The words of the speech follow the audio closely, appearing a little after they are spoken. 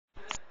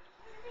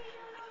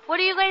What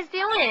are you guys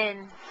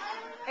doing?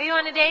 Are you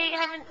on a date?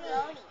 Having...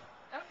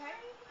 Okay.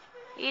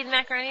 You eating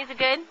macaroni? Is it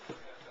good?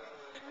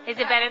 Is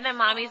it better than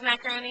Mommy's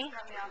macaroni?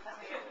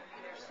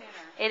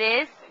 It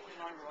is?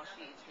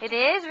 It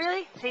is?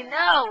 Really? Say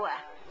no.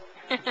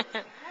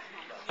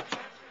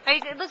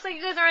 It looks like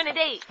you guys are on a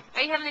date.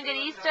 Are you having a good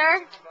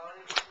Easter?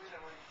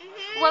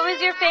 What was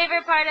your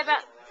favorite part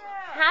about...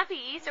 Happy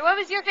Easter. What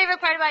was your favorite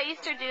part about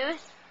Easter,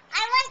 Deuce?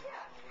 I like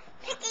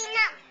picking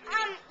up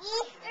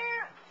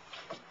Easter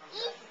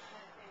eggs.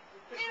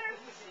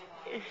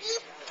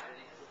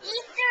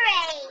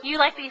 You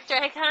like the Easter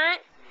egg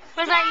hunt?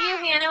 Was that you,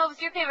 Hannah? What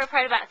was your favorite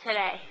part about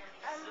today?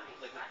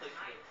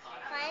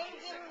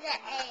 Finding the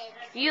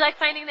eggs. You like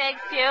finding the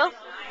eggs too?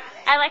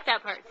 I like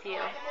that part too.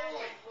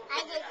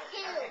 I did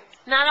too.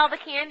 Not all the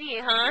candy,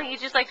 huh? You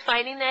just like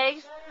finding the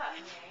eggs?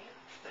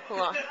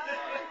 Cool.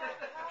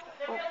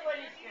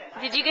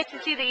 Did you get to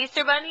see the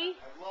Easter bunny?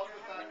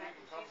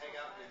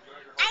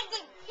 I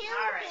did too,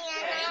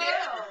 Hannah.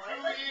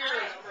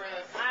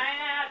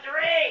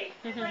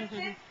 3. Yeah.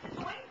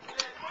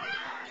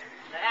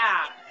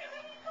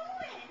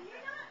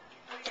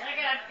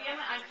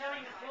 I'm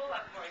filling the pool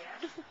up for you.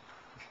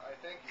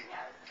 Thank you. I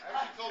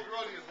actually told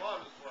Brody his lawn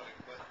this morning,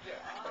 but yeah.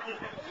 I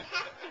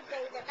have to go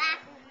to the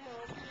bathroom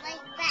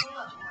like that.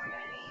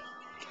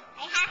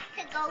 I have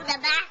to go to the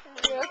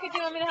bathroom. Okay, do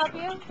you want me to help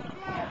you?